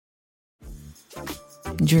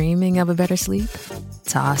Dreaming of a better sleep?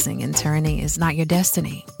 Tossing and turning is not your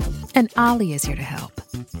destiny. And Ollie is here to help.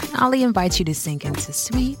 Ollie invites you to sink into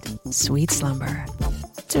sweet, sweet slumber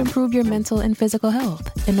to improve your mental and physical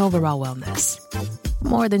health and overall wellness.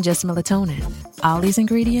 More than just melatonin, Ollie's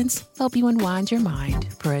ingredients help you unwind your mind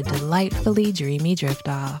for a delightfully dreamy drift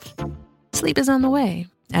off. Sleep is on the way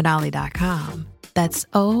at Ollie.com. That's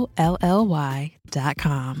OLLY.com.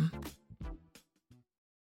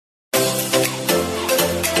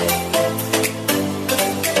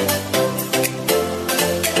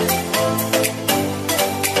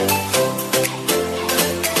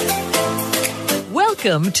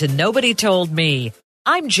 Welcome to Nobody Told Me.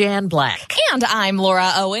 I'm Jan Black. And I'm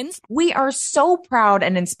Laura Owens. We are so proud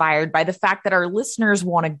and inspired by the fact that our listeners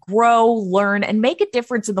want to grow, learn, and make a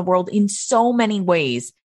difference in the world in so many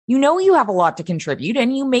ways. You know you have a lot to contribute,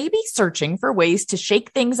 and you may be searching for ways to shake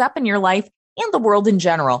things up in your life and the world in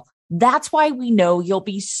general. That's why we know you'll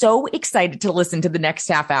be so excited to listen to the next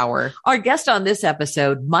half hour. Our guest on this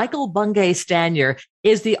episode, Michael Bungay Stanier,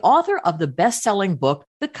 is the author of the best-selling book,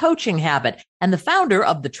 The Coaching Habit, and the founder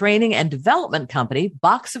of the training and development company,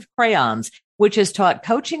 Box of Crayons, which has taught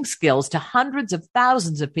coaching skills to hundreds of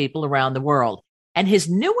thousands of people around the world. And his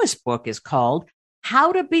newest book is called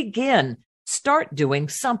How to Begin, Start Doing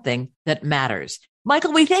Something That Matters.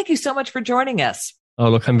 Michael, we thank you so much for joining us. Oh,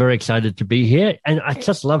 look, I'm very excited to be here. And I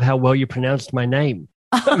just love how well you pronounced my name.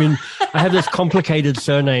 I mean, I have this complicated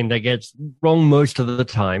surname that gets wrong most of the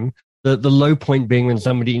time. The low point being when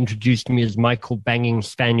somebody introduced me as Michael Banging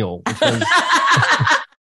Spaniel. Which was,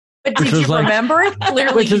 but did you remember it?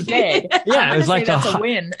 Clearly you did. Yeah, it was like that's a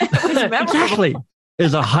win. It was memorable. Exactly.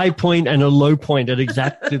 There's a high point and a low point at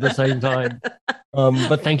exactly the same time.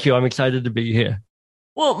 But thank you. I'm excited to be here.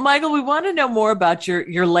 Well, Michael, we want to know more about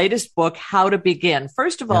your latest book, How to Begin.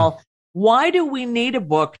 First of all, why do we need a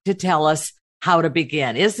book to tell us how to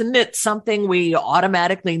begin? Isn't it something we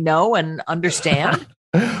automatically know and understand?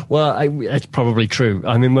 Well, that's probably true.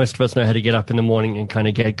 I mean, most of us know how to get up in the morning and kind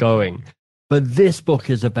of get going. But this book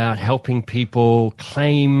is about helping people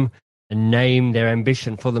claim and name their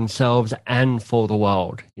ambition for themselves and for the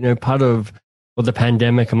world. You know, part of what the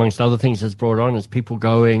pandemic, amongst other things, has brought on is people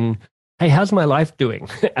going, hey, how's my life doing?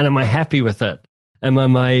 And am I happy with it? Am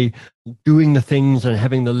I doing the things and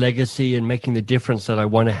having the legacy and making the difference that I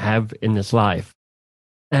want to have in this life?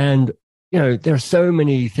 And, you know, there are so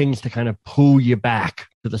many things to kind of pull you back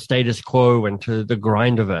to the status quo and to the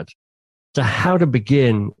grind of it. So How to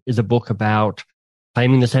Begin is a book about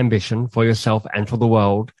claiming this ambition for yourself and for the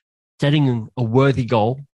world, setting a worthy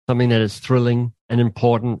goal, something that is thrilling and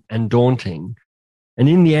important and daunting. And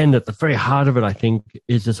in the end, at the very heart of it, I think,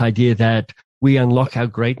 is this idea that we unlock our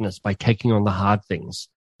greatness by taking on the hard things.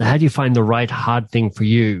 So how do you find the right hard thing for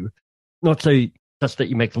you? Not so just that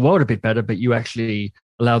you make the world a bit better, but you actually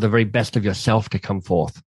allow the very best of yourself to come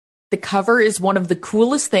forth. The cover is one of the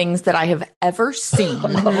coolest things that I have ever seen.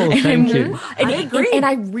 Oh, thank you. I agree. And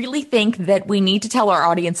I really think that we need to tell our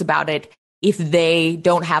audience about it if they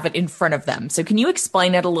don't have it in front of them. So can you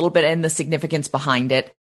explain it a little bit and the significance behind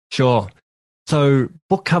it? Sure. So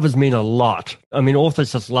book covers mean a lot. I mean,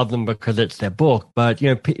 authors just love them because it's their book. But,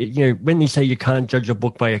 you know, when you say you can't judge a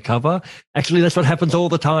book by a cover, actually, that's what happens all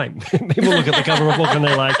the time. People look at the cover of a book and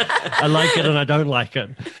they're like, I like it and I don't like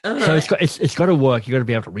it. So it's got to work. You got to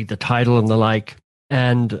be able to read the title and the like.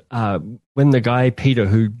 And when the guy, Peter,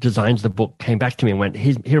 who designs the book, came back to me and went,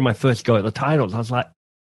 here are my first go at the titles. I was like,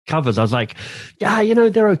 covers. I was like, yeah, you know,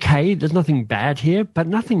 they're okay. There's nothing bad here, but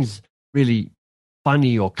nothing's really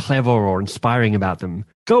funny or clever or inspiring about them.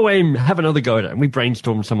 Go away and have another go at it. And we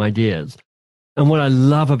brainstormed some ideas. And what I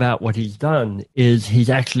love about what he's done is he's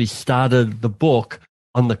actually started the book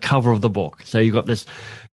on the cover of the book. So you've got this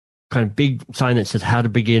kind of big sign that says How to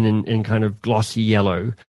Begin in kind of glossy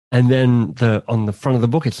yellow. And then on the front of the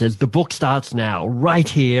book, it says, the book starts now, right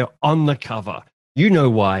here on the cover. You know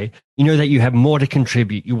why. You know that you have more to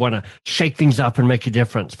contribute. You want to shake things up and make a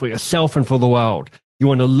difference for yourself and for the world. You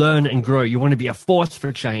want to learn and grow. You want to be a force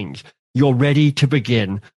for change. You're ready to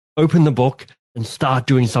begin. Open the book and start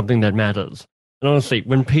doing something that matters. And honestly,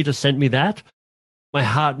 when Peter sent me that, my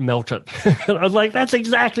heart melted. And I was like, that's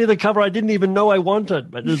exactly the cover I didn't even know I wanted,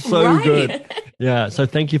 but it's so good. Yeah, so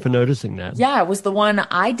thank you for noticing that. Yeah, it was the one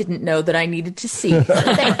I didn't know that I needed to see.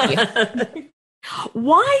 Thank you.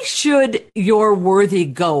 Why should your worthy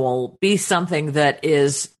goal be something that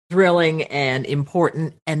is thrilling and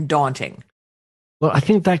important and daunting? Well, I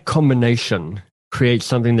think that combination creates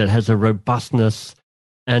something that has a robustness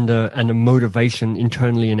and a motivation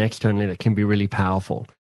internally and externally that can be really powerful.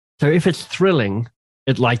 So if it's thrilling,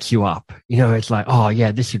 it lights you up. It's like, oh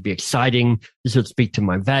yeah, this would be exciting. This would speak to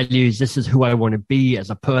my values. This is who I want to be as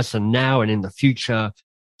a person now and in the future.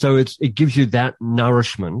 So it gives you that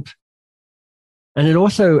nourishment. And it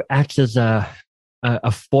also acts as a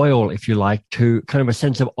foil, if you like, to kind of a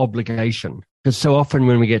sense of obligation. Because so often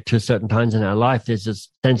when we get to certain times in our life, there's this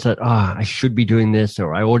sense that, I should be doing this,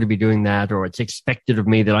 or I ought to be doing that, or it's expected of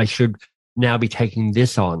me that I should now be taking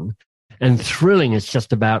this on. And thrilling is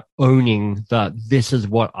just about owning that this is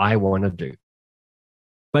what I want to do.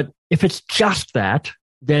 But if it's just that,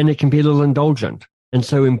 then it can be a little indulgent. And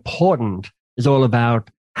so important is all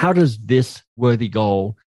about, how does this worthy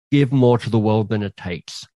goal give more to the world than it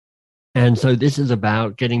takes? And so this is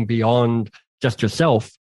about getting beyond just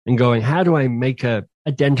yourself and going, how do I make a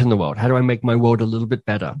dent in the world? How do I make my world a little bit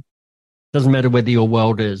better? Doesn't matter whether your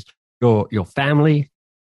world is your family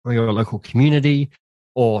or your local community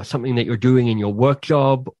or something that you're doing in your work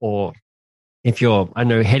job, or if you're,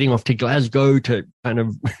 heading off to Glasgow to kind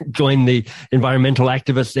of join the environmental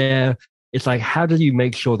activists there. It's like, how do you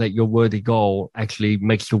make sure that your worthy goal actually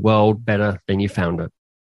makes the world better than you found it?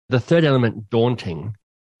 The third element, daunting,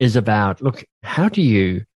 is about, look, how do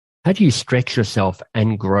you stretch yourself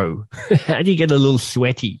and grow? How do you get a little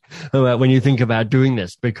sweaty when you think about doing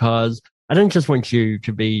this? Because I don't just want you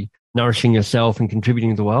to be nourishing yourself and contributing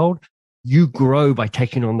to the world. You grow by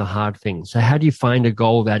taking on the hard things. So how do you find a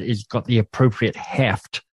goal that is got the appropriate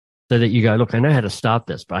heft so that you go, look, I know how to start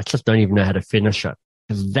this, but I just don't even know how to finish it?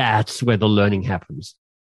 Because that's where the learning happens.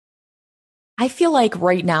 I feel like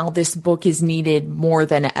right now this book is needed more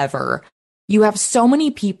than ever. You have so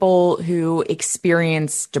many people who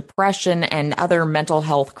experience depression and other mental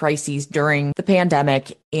health crises during the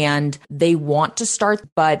pandemic, and they want to start,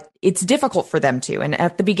 but it's difficult for them to. And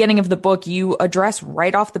at the beginning of the book, you address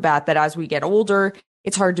right off the bat that as we get older,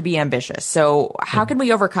 it's hard to be ambitious. So how can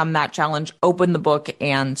we overcome that challenge, open the book,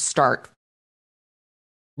 and start?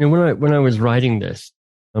 When I was writing this,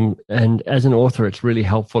 and as an author, it's really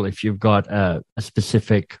helpful if you've got a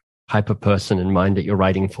specific type of person in mind that you're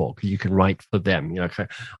writing for, because you can write for them. Okay,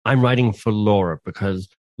 I'm writing for Laura because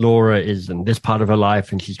Laura is in this part of her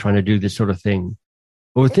life and she's trying to do this sort of thing.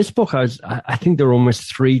 But with this book, I think there are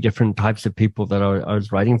almost three different types of people that I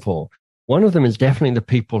was writing for. One of them is definitely the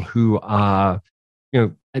people who are,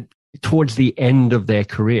 towards the end of their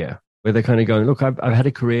career, where they're kind of going, look, I've had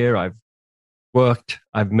a career, I've worked,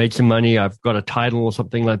 I've made some money, I've got a title or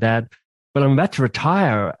something like that, but I'm about to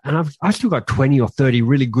retire and I've still got 20 or 30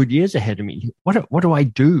 really good years ahead of me. What do I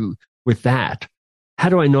do with that? How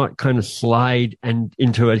do I not kind of slide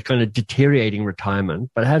into a kind of deteriorating retirement,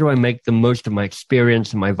 but how do I make the most of my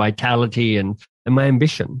experience and my vitality and my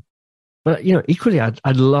ambition? But, equally,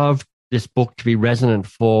 I'd love this book to be resonant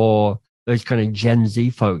for those kind of Gen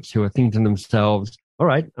Z folks who are thinking to themselves, all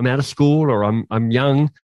right, I'm out of school, or I'm young,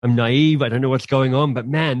 I'm naive, I don't know what's going on, but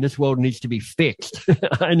man, this world needs to be fixed.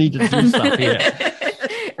 I need to do stuff here.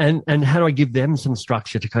 And how do I give them some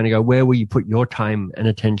structure to kind of go, where will you put your time and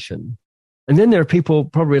attention? And then there are people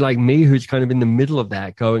probably like me who's kind of in the middle of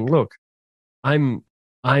that going, look, I'm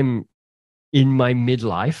in my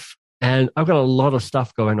midlife and I've got a lot of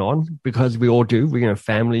stuff going on, because we all do,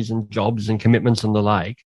 families and jobs and commitments and the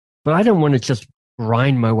like, but I don't want to just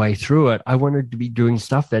grind my way through it. I wanted to be doing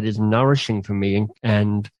stuff that is nourishing for me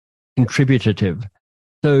and contributive.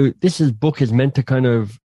 So book is meant to kind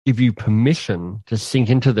of give you permission to sink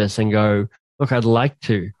into this and go, look, I'd like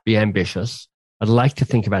to be ambitious. I'd like to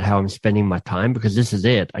think about how I'm spending my time, because this is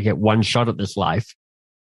it. I get one shot at this life.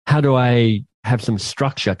 How do I have some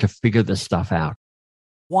structure to figure this stuff out?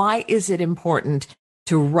 Why is it important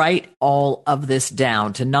to write all of this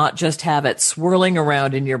down, to not just have it swirling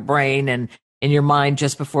around in your brain and in your mind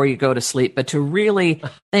just before you go to sleep, but to really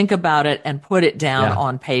think about it and put it down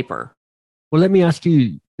on paper? Well, let me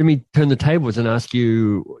turn the tables and ask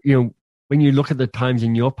you, when you look at the times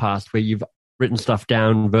in your past where you've written stuff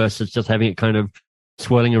down versus just having it kind of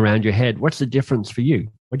swirling around your head, what's the difference for you?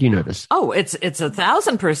 What do you notice? Oh, it's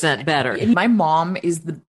 1,000% better. My mom is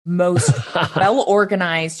the most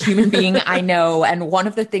well-organized human being I know. And one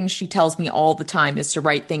of the things she tells me all the time is to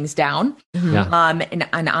write things down. Yeah.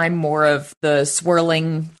 And I'm more of the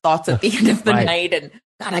swirling thoughts at the end of the night. And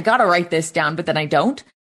God, I got to write this down, but then I don't.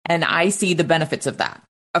 And I see the benefits of that,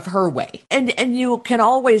 of her way. And you can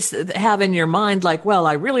always have in your mind, like, well,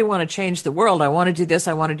 I really want to change the world. I want to do this.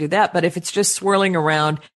 I want to do that. But if it's just swirling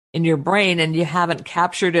around in your brain and you haven't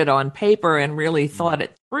captured it on paper and really thought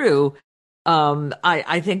it through,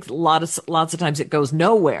 I think lots of times it goes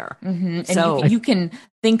nowhere. Mm-hmm. So you can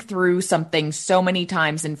think through something so many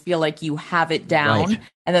times and feel like you have it down,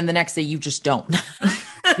 and then the next day you just don't.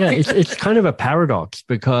 Yeah, it's kind of a paradox,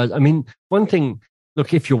 because one thing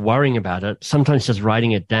look, if you're worrying about it, sometimes just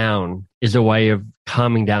writing it down is a way of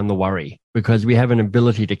calming down the worry, because we have an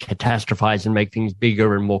ability to catastrophize and make things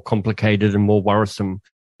bigger and more complicated and more worrisome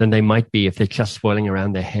than they might be if they're just swirling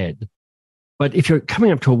around their head. But if you're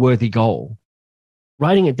coming up to a worthy goal,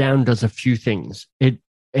 writing it down does a few things.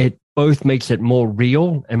 It both makes it more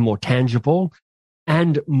real and more tangible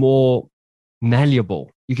and more malleable.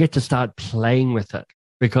 You get to start playing with it.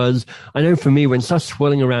 Because I know for me, when it starts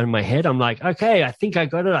swirling around in my head, I'm like, okay, I think I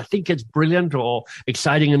got it. I think it's brilliant or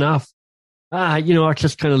exciting enough. I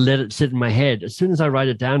just kind of let it sit in my head. As soon as I write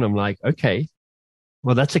it down, I'm like, okay,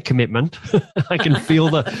 well, that's a commitment. I can feel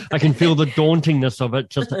the dauntingness of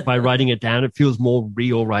it just by writing it down. It feels more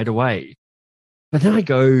real right away. But then I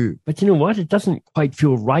go, but you know what? It doesn't quite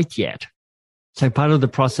feel right yet. So part of the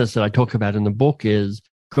process that I talk about in the book is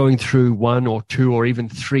going through 1 or 2 or even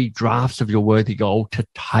 3 drafts of your worthy goal to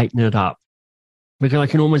tighten it up. Because I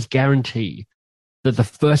can almost guarantee that the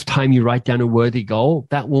first time you write down a worthy goal,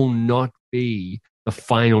 that will not be the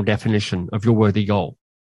final definition of your worthy goal.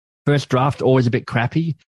 First draft, always a bit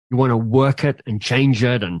crappy. You want to work it and change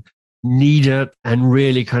it and knead it and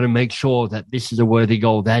really kind of make sure that this is a worthy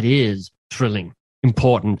goal that is thrilling,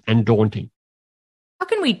 important, and daunting. How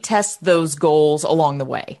can we test those goals along the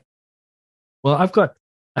way? Well, I've got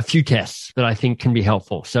a few tests that I think can be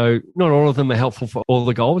helpful. So not all of them are helpful for all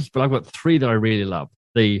the goals, but I've got 3 that I really love.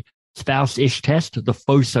 The spouse-ish test, the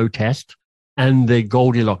FOSO test, and the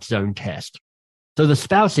Goldilocks zone test. So the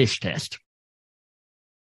spouse-ish test,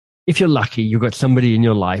 if you're lucky, you've got somebody in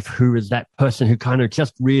your life who is that person who kind of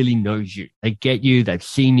just really knows you. They get you, they've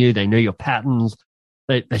seen you, they know your patterns,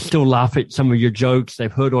 they still laugh at some of your jokes,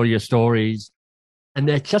 they've heard all your stories, and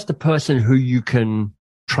they're just a person who you can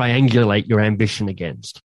triangulate your ambition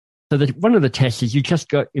against. So that one of the tests is you just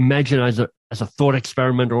go imagine as a thought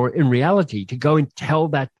experiment or in reality to go and tell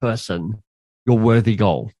that person your worthy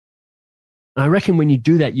goal. And I reckon when you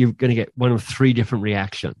do that, you're going to get one of 3 different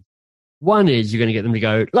reactions. One is you're going to get them to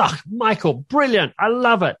go, look, Michael, brilliant. I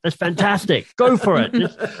love it. That's fantastic. Go for it.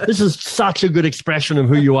 This is such a good expression of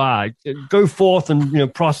who you are. Go forth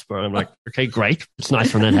and prosper. And I'm like, okay, great. It's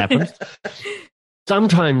nice when that happens.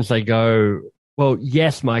 Sometimes they go, well,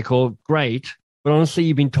 yes, Michael, great. But honestly,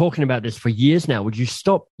 you've been talking about this for years now. Would you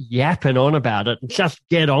stop yapping on about it and just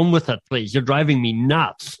get on with it, please? You're driving me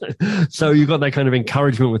nuts. So you got that kind of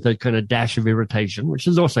encouragement with a kind of dash of irritation, which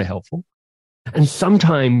is also helpful. And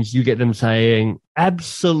sometimes you get them saying,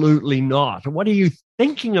 absolutely not. What are you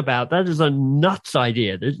thinking about? That is a nuts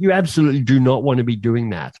idea. You absolutely do not want to be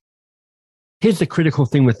doing that. Here's the critical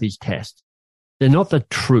thing with these tests. They're not the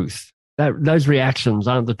truth. Those reactions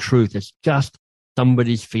aren't the truth. It's just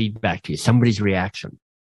somebody's feedback to you, somebody's reaction.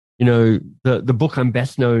 The book I'm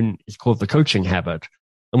best known is called The Coaching Habit.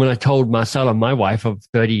 And when I told Marcella, my wife of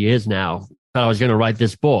 30 years now, that I was going to write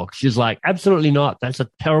this book, she's like, absolutely not. That's a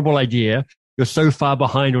terrible idea. You're so far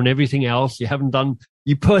behind on everything else.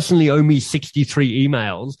 You personally owe me 63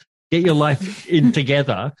 emails. Get your life in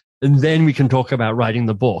together, and then we can talk about writing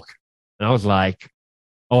the book. And I was like,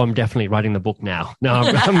 oh, I'm definitely writing the book now. No,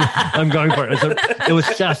 I'm going for it. So it was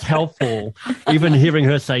just helpful. Even hearing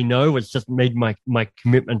her say no, it's just made my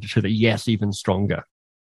commitment to the yes even stronger.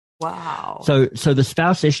 Wow. So the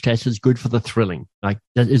spouse-ish test is good for the thrilling. Like,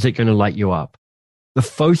 is it going to light you up? The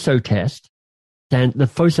FOSO test, the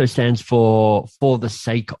FOSO stands for the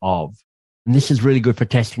sake of. And this is really good for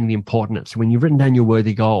testing the importance. When you've written down your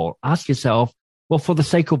worthy goal, ask yourself, well, for the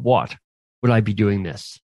sake of what would I be doing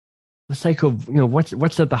this? For the sake of,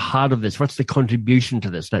 what's at the heart of this? What's the contribution to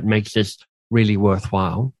this that makes this really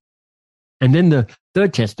worthwhile? And then the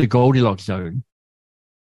third test, the Goldilocks zone.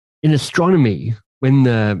 In astronomy, when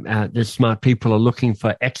the smart people are looking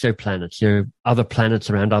for exoplanets, other planets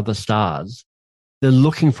around other stars, they're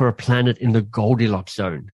looking for a planet in the Goldilocks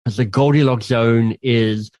zone. Because the Goldilocks zone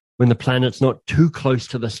is when the planet's not too close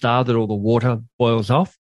to the star that all the water boils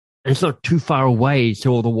off, and it's not too far away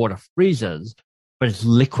so all the water freezes, but it's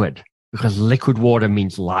liquid, because liquid water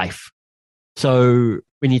means life. So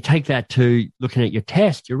when you take that to looking at your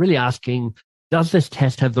test, you're really asking, does this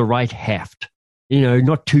test have the right heft?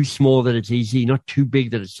 Not too small that it's easy, not too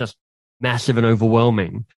big that it's just massive and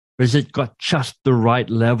overwhelming. But has it got just the right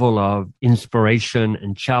level of inspiration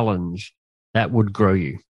and challenge that would grow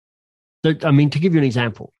you? So, to give you an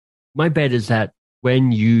example, my bet is that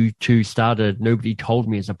when you two started Nobody Told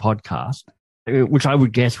Me as a podcast, which I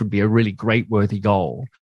would guess would be a really great worthy goal,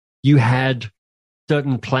 you had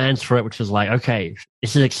certain plans for it, which was like, okay,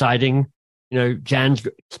 this is exciting. Jan's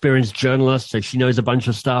experienced journalist, so she knows a bunch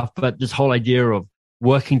of stuff, but this whole idea of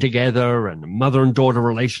working together and a mother and daughter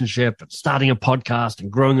relationship and starting a podcast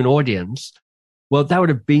and growing an audience, Well, that would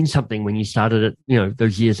have been something when you started it,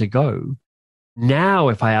 those years ago. Now,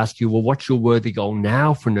 if I ask you, well, what's your worthy goal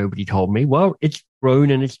now for Nobody Told Me? Well, it's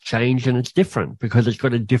grown and it's changed and it's different because it's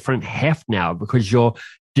got a different heft now because you're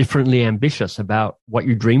differently ambitious about what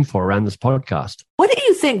you dream for around this podcast. What do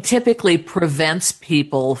you think typically prevents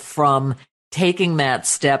people from taking that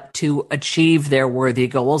step to achieve their worthy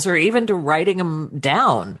goals or even to writing them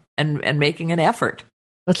down and making an effort?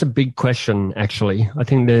 That's a big question, actually. I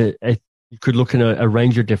think that you could look at a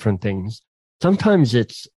range of different things. Sometimes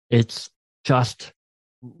it's just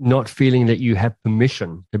not feeling that you have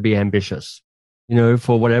permission to be ambitious,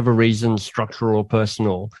 for whatever reason, structural or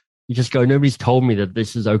personal. You just go, nobody's told me that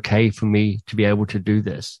this is okay for me to be able to do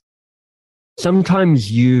this.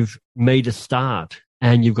 Sometimes you've made a start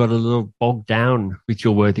and you've got a little bogged down with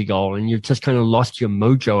your worthy goal and you've just kind of lost your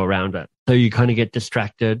mojo around it. So you kind of get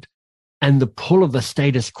distracted. And the pull of the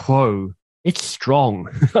status quo, it's strong.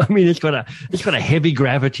 I mean, it's got a heavy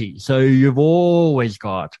gravity. So you've always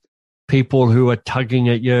got people who are tugging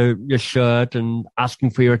at your shirt and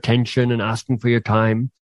asking for your attention and asking for your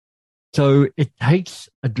time. So it takes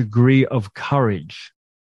a degree of courage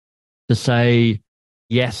to say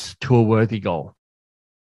yes to a worthy goal,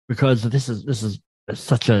 because this is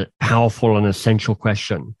such a powerful and essential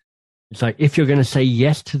question. It's like, if you're going to say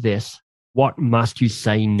yes to this, what must you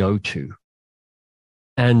say no to?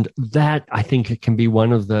 And that, I think, it can be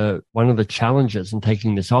one of the challenges in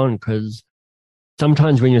taking this on, because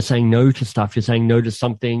sometimes when you're saying no to stuff, you're saying no to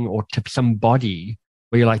something or to somebody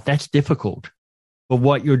where you're like, that's difficult. But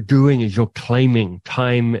what you're doing is you're claiming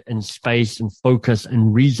time and space and focus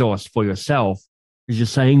and resource for yourself, because you're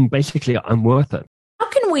saying, basically, I'm worth it. How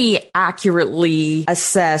can we accurately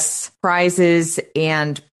assess prizes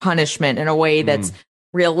and punishment in a way that's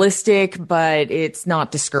realistic, but it's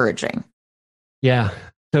not discouraging? Yeah.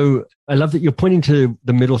 So I love that you're pointing to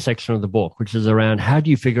the middle section of the book, which is around how do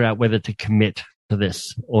you figure out whether to commit to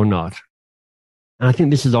this or not? And I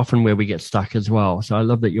think this is often where we get stuck as well. So I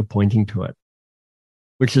love that you're pointing to it,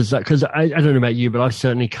 which is because I don't know about you, but I've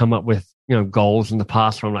certainly come up with, goals in the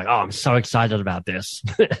past where I'm like, oh, I'm so excited about this.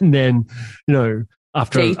 And then,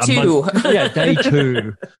 after day two. Day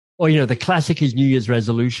two. Or, the classic is New Year's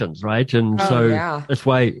resolutions, right? And that's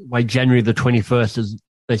why January the 21st is,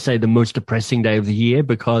 they say, the most depressing day of the year,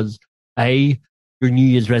 because your New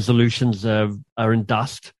Year's resolutions are in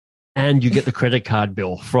dust and you get the credit card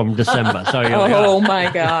bill from December. So you're like, oh my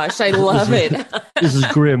gosh, I love it. This is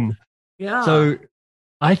grim. Yeah. So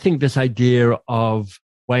I think this idea of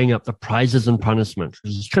weighing up the prizes and punishments,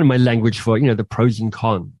 which is kind of my language for, the pros and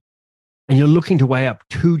cons. And you're looking to weigh up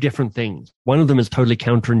two different things. One of them is totally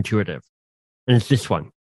counterintuitive, and it's this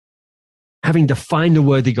one. Having defined a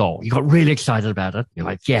worthy goal, you got really excited about it. You're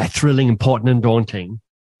like, yeah, thrilling, important, and daunting.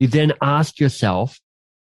 You then ask yourself,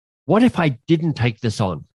 what if I didn't take this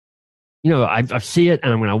on? I see it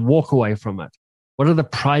and I'm going to walk away from it. What are the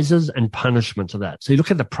prizes and punishments of that? So you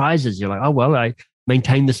look at the prizes, you're like, oh, well, I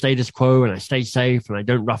maintain the status quo and I stay safe and I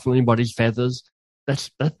don't ruffle anybody's feathers.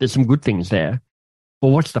 There's some good things there. But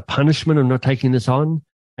what's the punishment of not taking this on?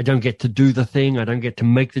 I don't get to do the thing. I don't get to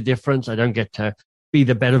make the difference. I don't get to be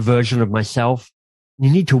the better version of myself. You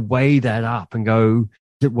need to weigh that up and go,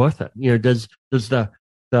 is it worth it? Does the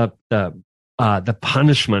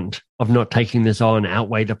punishment of not taking this on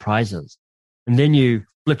outweigh the prizes? And then you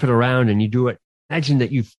flip it around and you do it. Imagine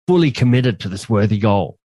that you've fully committed to this worthy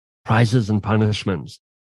goal, prizes and punishments.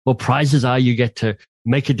 Well, prizes are you get to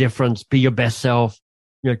make a difference, be your best self,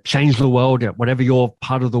 change the world, whatever your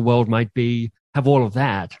part of the world might be, have all of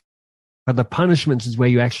that. But the punishments is where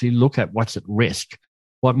you actually look at what's at risk,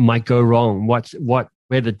 what might go wrong,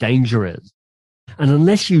 where the danger is. And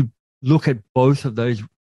unless you look at both of those,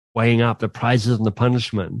 weighing up the prizes and the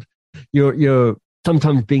punishment, you're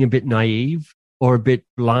sometimes being a bit naive or a bit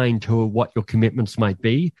blind to what your commitments might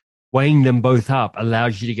be. Weighing them both up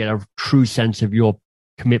allows you to get a true sense of your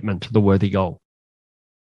commitment to the worthy goal.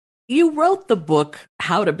 You wrote the book,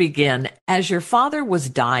 How to Begin, as your father was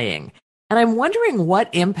dying. And I'm wondering what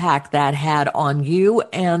impact that had on you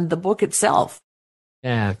and the book itself.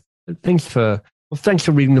 Yeah, thanks for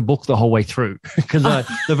reading the book the whole way through, because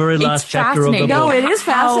the very last chapter of the book. No, it is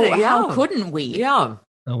fascinating. How couldn't we? Yeah.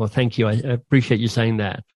 Oh, well, thank you. I appreciate you saying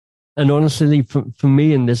that. And honestly, for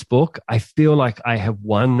me in this book, I feel like I have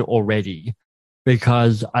won already,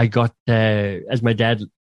 because I got, as my dad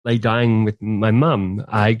lay dying with my mum,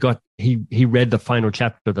 he read the final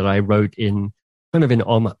chapter that I wrote in kind of in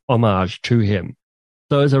homage to him.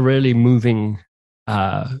 So it was a really moving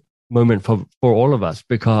moment for all of us,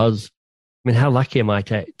 because, I mean, how lucky am I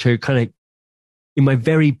to kind of, in my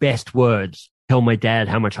very best words, tell my dad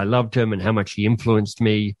how much I loved him and how much he influenced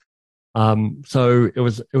me. So it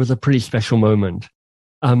was a pretty special moment.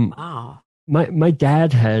 Wow. My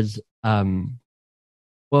dad has,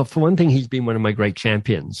 well, for one thing, he's been one of my great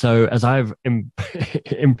champions. So as I've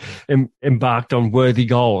embarked on worthy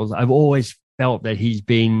goals, I've always felt that he's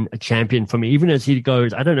been a champion for me. Even as he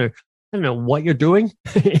goes, I don't know what you're doing.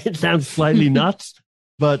 It sounds slightly nuts,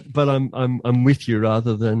 but I'm with you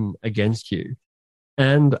rather than against you.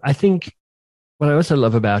 And I think what I also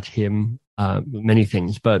love about him, many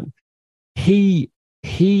things, but he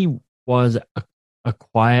was a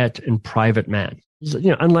quiet and private man.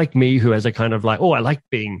 Unlike me, who has a kind of like, oh, I like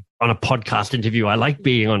being on a podcast interview. I like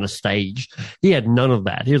being on a stage. He had none of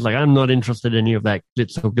that. He was like, I'm not interested in any of that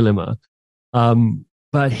glitz or glimmer.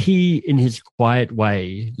 But he, in his quiet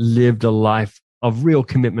way, lived a life of real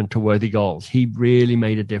commitment to worthy goals. He really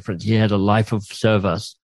made a difference. He had a life of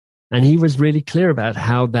service. And he was really clear about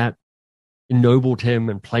how that ennobled him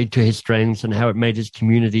and played to his strengths and how it made his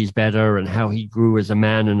communities better and how he grew as a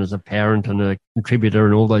man and as a parent and a contributor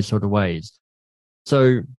in all those sort of ways.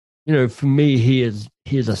 So, for me, he is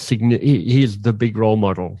the big role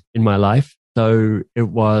model in my life. So it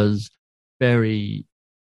was very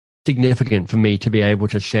significant for me to be able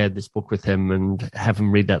to share this book with him and have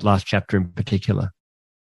him read that last chapter in particular.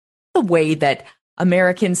 The way that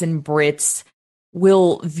Americans and Brits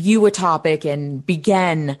will view a topic and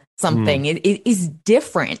begin something is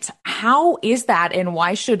different. How is that, and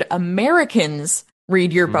why should Americans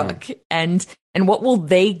read your book, and what will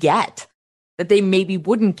they get that they maybe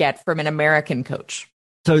wouldn't get from an American coach?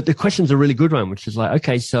 So the question's a really good one, which is like,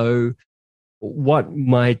 okay, so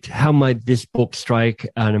how might this book strike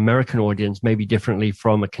an American audience maybe differently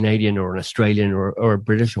from a Canadian or an Australian or a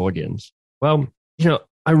British audience? Well,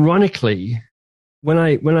 ironically, when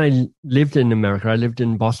I lived in America, I lived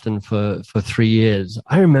in Boston for 3 years.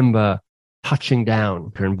 I remember touching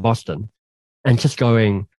down here in Boston and just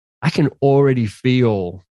going, I can already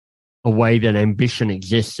feel a way that ambition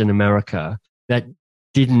exists in America that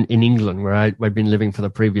didn't in England, where I'd been living for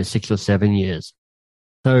the previous 6 or 7 years.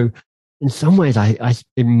 So in some ways,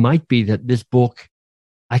 it might be that this book,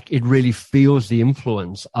 it really feels the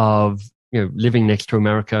influence of living next to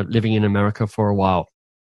America, living in America for a while,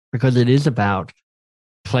 because it is about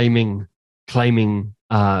claiming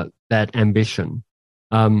that ambition.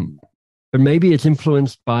 But maybe it's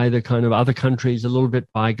influenced by the kind of other countries a little bit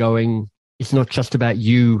by going, it's not just about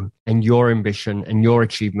you and your ambition and your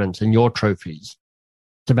achievements and your trophies.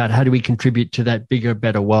 It's about how do we contribute to that bigger,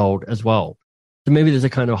 better world as well. So maybe there's a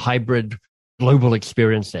kind of hybrid global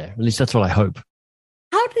experience there. At least that's what I hope.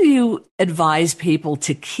 How do you advise people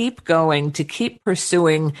to keep going, to keep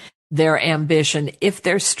pursuing their ambition if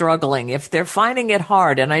they're struggling, if they're finding it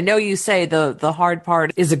hard? And I know you say the hard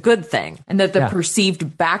part is a good thing. And that the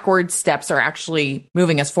perceived backward steps are actually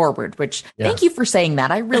moving us forward, which thank you for saying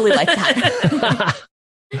that. I really like that.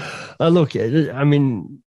 Look, I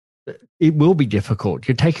mean, it will be difficult.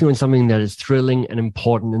 You're taking on something that is thrilling and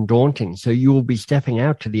important and daunting. So you will be stepping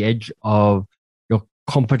out to the edge of your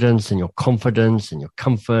competence and your confidence and your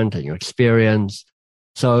comfort and your experience.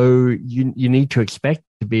 So you need to expect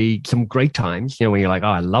to be some great times, when you're like, oh,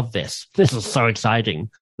 I love this. This is so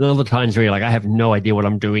exciting. And other times where you're like, I have no idea what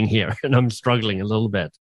I'm doing here and I'm struggling a little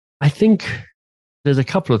bit. I think there's a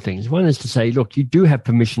couple of things. One is to say, look, you do have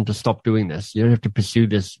permission to stop doing this. You don't have to pursue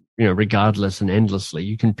this, regardless and endlessly.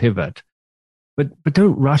 You can pivot, but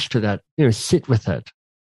don't rush to that. Sit with it.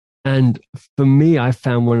 And for me, I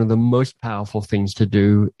found one of the most powerful things to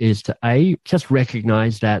do is to just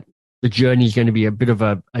recognize that the journey is going to be a bit of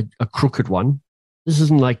a crooked one. This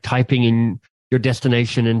isn't like typing in your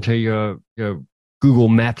destination into your Google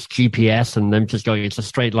Maps GPS and then just going, it's a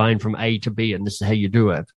straight line from A to B and this is how you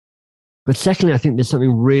do it. But secondly, I think there's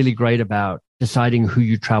something really great about deciding who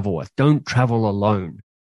you travel with. Don't travel alone.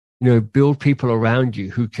 Build people around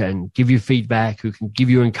you who can give you feedback, who can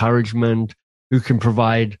give you encouragement, who can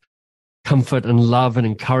provide comfort and love and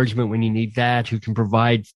encouragement when you need that, who can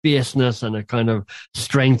provide fierceness and a kind of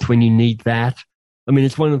strength when you need that. I mean,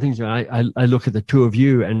 it's one of the things that I look at the two of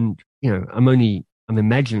you and, I'm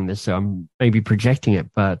imagining this, so I'm maybe projecting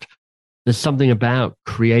it, but there's something about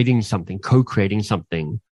creating something, co-creating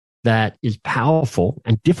something that is powerful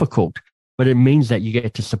and difficult, but it means that you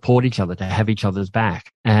get to support each other, to have each other's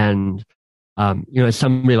back. And, as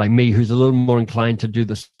somebody like me who's a little more inclined to do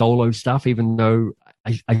the solo stuff, even though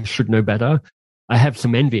I should know better, I have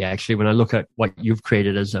some envy actually when I look at what you've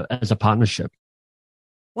created as a partnership.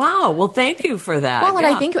 Wow. Well, thank you for that. Well, and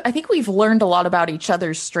I think we've learned a lot about each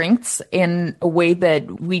other's strengths in a way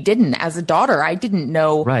that we didn't. As a daughter, I didn't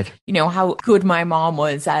know, how good my mom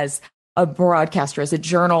was as a broadcaster, as a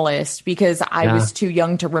journalist, because I was too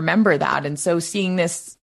young to remember that. And so seeing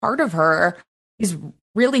this part of her is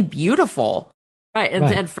really beautiful. Right.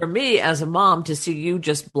 And for me as a mom to see you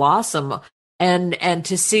just blossom and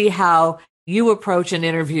to see how you approach an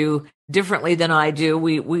interview differently than I do.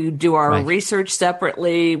 We do our research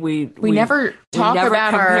separately. We never talk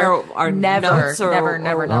about our notes or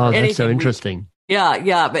never. Oh, that's so interesting. Yeah.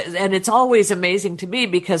 And it's always amazing to me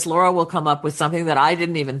because Laura will come up with something that I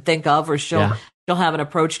didn't even think of, or she'll have an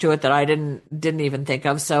approach to it that I didn't even think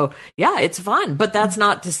of. So yeah, it's fun. But that's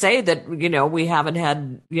not to say that, we haven't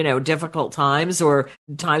had, difficult times or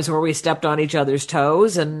times where we stepped on each other's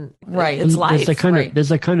toes, and it's life.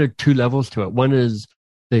 There's a kind of two levels to it. One is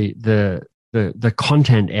the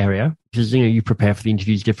content area, which is, you prepare for the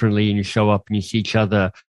interviews differently and you show up and you see each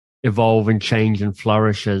other evolve and change and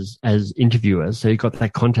flourish as interviewers. So you've got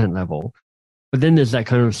that content level. But then there's that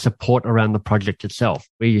kind of support around the project itself,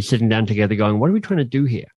 where you're sitting down together going, what are we trying to do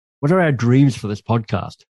here? What are our dreams for this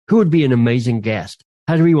podcast? Who would be an amazing guest?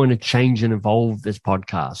 How do we want to change and evolve this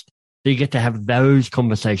podcast? So you get to have those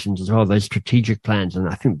conversations as well, those strategic plans. And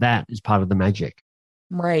I think that is part of the magic.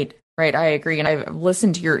 Right. I agree. And I've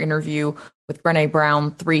listened to your interview with Brené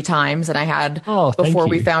Brown 3 times, and I had before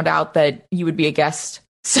we found out that you would be a guest.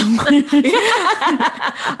 So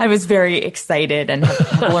I was very excited and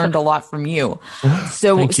have learned a lot from you.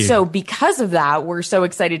 So because of that, we're so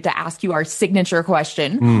excited to ask you our signature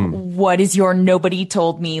question. What is your nobody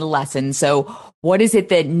told me lesson? So what is it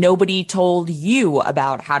that nobody told you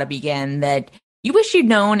about how to begin that you wish you'd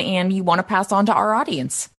known and you want to pass on to our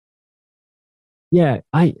audience? Yeah,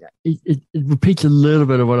 it repeats a little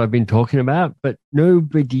bit of what I've been talking about, but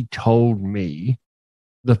nobody told me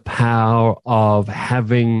the power of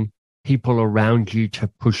having people around you to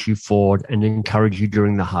push you forward and encourage you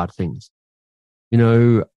during the hard things.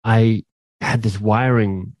 I had this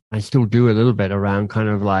wiring, I still do a little bit, around kind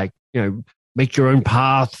of like, make your own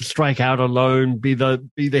path, strike out alone, be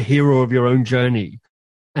the hero of your own journey.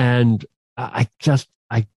 And I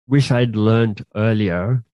wish I'd learned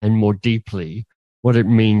earlier and more deeply what it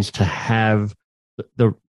means to have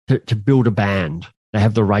to build a band, to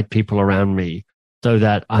have the right people around me, so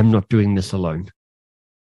that I'm not doing this alone.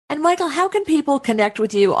 And Michael, how can people connect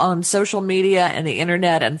with you on social media and the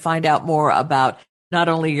internet and find out more about not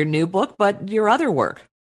only your new book, but your other work?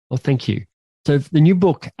 Well, thank you. So the new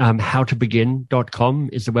book,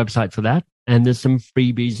 howtobegin.com is the website for that. And there's some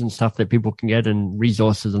freebies and stuff that people can get and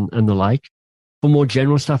resources and the like. For more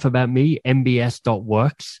general stuff about me,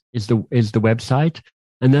 mbs.works is the website.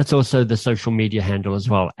 And that's also the social media handle as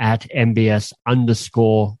well, at mbs_works.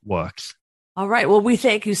 All right. Well, we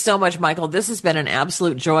thank you so much, Michael. This has been an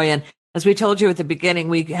absolute joy. And as we told you at the beginning,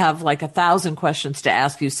 we have like 1,000 questions to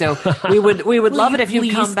ask you. So we would love it if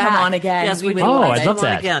you come back on again. Yes, we would. I'd love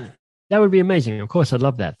that. Again. That would be amazing. Of course, I'd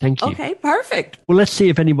love that. Thank you. Okay, perfect. Well, let's see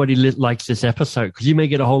if anybody likes this episode, because you may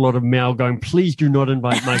get a whole lot of mail going, please do not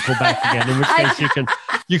invite Michael back again, in which case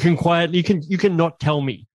you can quietly, you can not tell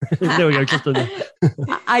me. There we go.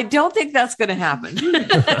 I don't think that's going to happen.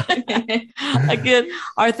 Again,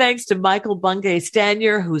 our thanks to Michael Bungay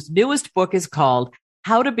Stanier, whose newest book is called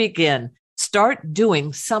How to Begin, Start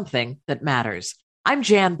Doing Something That Matters. I'm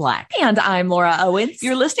Jan Black. And I'm Laura Owens.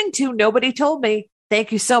 You're listening to Nobody Told Me.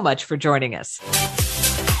 Thank you so much for joining us.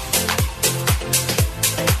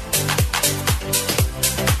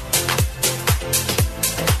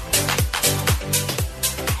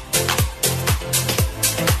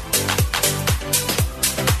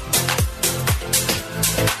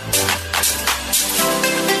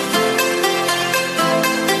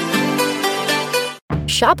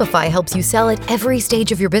 Shopify helps you sell at every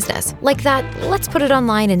stage of your business. Like that, let's put it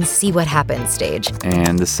online and see what happens stage.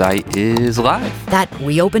 And the site is live. That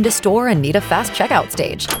we opened a store and need a fast checkout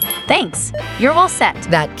stage. Thanks. You're all set.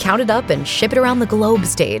 That count it up and ship it around the globe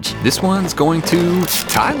stage. This one's going to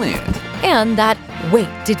Thailand. And that, wait,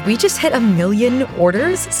 did we just hit 1 million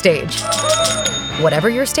orders stage? Whatever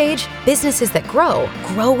your stage, businesses that grow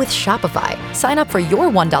with Shopify. Sign up for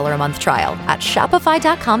your $1 a month trial at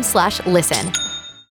shopify.com/listen.